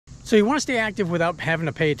So you want to stay active without having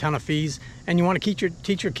to pay a ton of fees, and you want to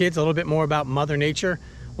teach your kids a little bit more about Mother Nature.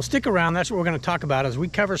 Well, stick around. That's what we're going to talk about as we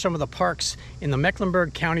cover some of the parks in the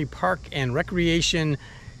Mecklenburg County Park and Recreation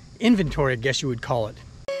inventory, I guess you would call it.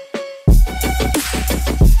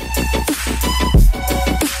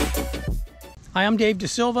 Hi, I'm Dave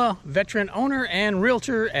DeSilva, veteran owner and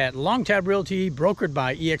realtor at Long Tab Realty, brokered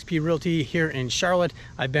by eXp Realty here in Charlotte.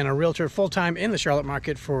 I've been a realtor full-time in the Charlotte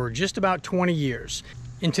market for just about 20 years.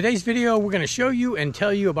 In today's video, we're going to show you and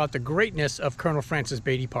tell you about the greatness of Colonel Francis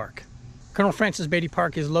Beatty Park. Colonel Francis Beatty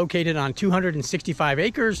Park is located on 265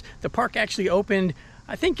 acres. The park actually opened,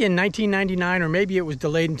 I think, in 1999, or maybe it was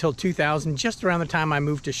delayed until 2000, just around the time I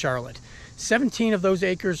moved to Charlotte. 17 of those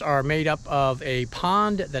acres are made up of a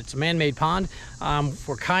pond that's a man-made pond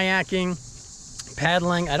for kayaking,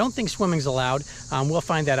 paddling. I don't think swimming's allowed. We'll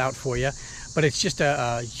find that out for you. But it's just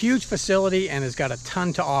a huge facility and has got a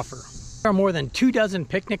ton to offer. There are more than 24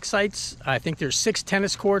 picnic sites. I think there's 6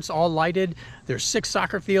 tennis courts, all lighted. There's 6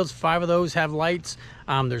 soccer fields, 5 of those have lights.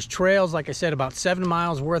 There's trails, like I said, about 7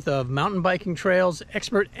 miles worth of mountain biking trails,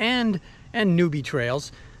 expert and newbie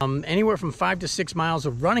trails. Anywhere from 5 to 6 miles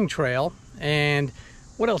of running trail. And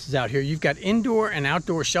what else is out here? You've got indoor and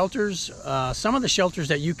outdoor shelters. Some of the shelters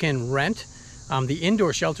that you can rent, the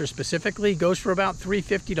indoor shelter specifically, goes for about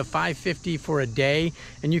 $350 to $550 for a day,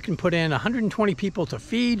 and you can put in 120 people to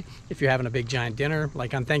feed if you're having a big giant dinner,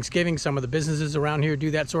 like on Thanksgiving. Some of the businesses around here do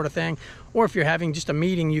that sort of thing. Or if you're having just a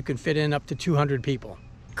meeting, you can fit in up to 200 people.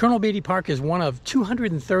 Colonel Beatty Park is one of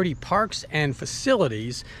 230 parks and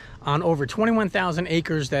facilities on over 21,000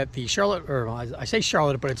 acres that the Charlotte, or I say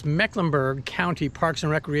Charlotte, but it's Mecklenburg County Parks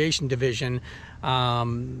and Recreation Division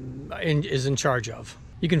is in charge of.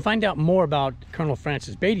 You can find out more about Colonel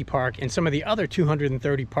Francis Beatty Park and some of the other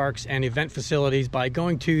 230 parks and event facilities by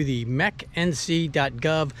going to the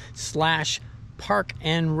mecnc.gov/Park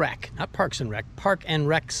and Rec, not Parks and Rec, Park and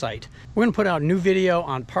Rec site. We're going to put out a new video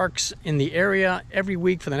on parks in the area every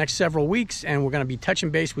week for the next several weeks, and we're going to be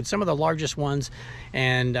touching base with some of the largest ones,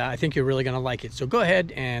 and I think you're really going to like it. So go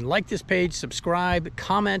ahead and like this page, subscribe,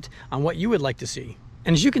 comment on what you would like to see.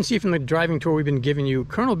 And as you can see from the driving tour we've been giving you,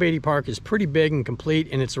 Colonel Beatty Park is pretty big and complete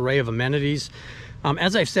in its array of amenities.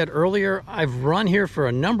 As I've said earlier, I've run here for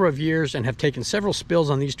a number of years and have taken several spills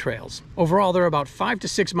on these trails. Overall, there are about 5 to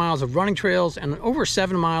 6 miles of running trails and over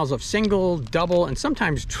 7 miles of single, double, and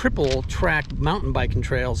sometimes triple track mountain biking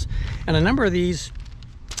trails. And a number of these,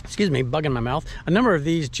 excuse me, bug in my mouth, a number of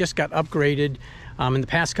these just got upgraded in the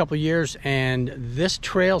past couple of years, and this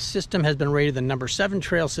trail system has been rated the #7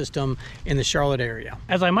 trail system in the Charlotte area.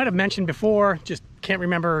 As I might have mentioned before, just can't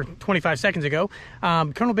remember 25 seconds ago,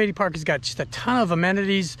 Colonel Beatty Park has got just a ton of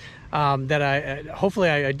amenities that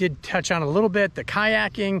I did touch on a little bit. The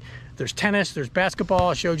kayaking, there's tennis, there's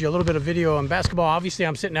basketball. I showed you a little bit of video on basketball. Obviously,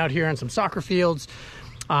 I'm sitting out here on some soccer fields.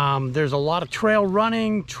 There's a lot of trail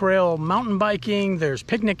running, trail mountain biking, there's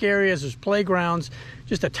picnic areas, there's playgrounds,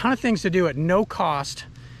 just a ton of things to do at no cost,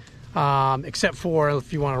 except for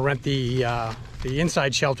if you want to rent the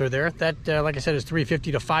inside shelter there. That, like I said, is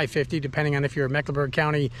 $350 to $550, depending on if you're a Mecklenburg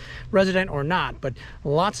County resident or not. But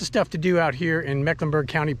lots of stuff to do out here in Mecklenburg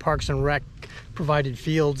County Parks and Rec provided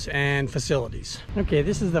fields and facilities. Okay,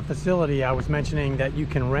 this is the facility I was mentioning that you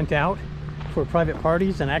can rent out for private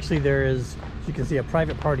parties, and actually there is, as you can see, a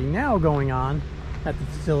private party now going on at the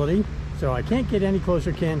facility. So I can't get any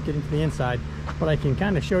closer, can't get into the inside, but I can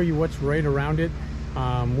kind of show you what's right around it.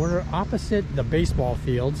 We're opposite the baseball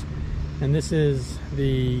fields, and this is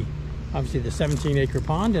obviously the 17-acre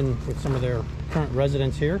pond, and with some of their current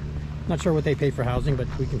residents here. Not sure what they pay for housing, but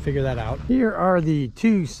we can figure that out. Here are the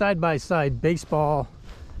 2 side-by-side baseball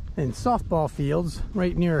and softball fields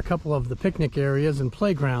right near a couple of the picnic areas and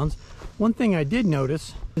playgrounds. One thing I did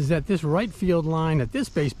notice is that this right field line at this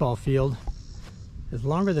baseball field is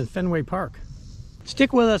longer than Fenway Park.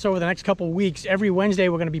 Stick with us over the next couple weeks. Every Wednesday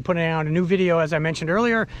we're going to be putting out a new video, as I mentioned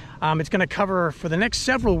earlier. It's going to cover for the next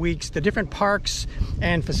several weeks the different parks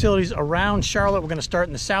and facilities around Charlotte. We're going to start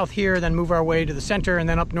in the south here, then move our way to the center, and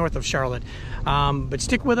then up north of Charlotte. But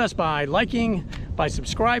stick with us by liking, by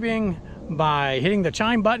subscribing, by hitting the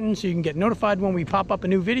chime button so you can get notified when we pop up a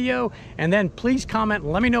new video, and then please comment.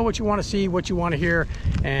 Let me know what you want to see, what you want to hear,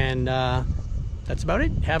 and that's about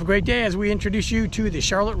it. Have a great day as we introduce you to the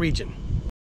Charlotte region.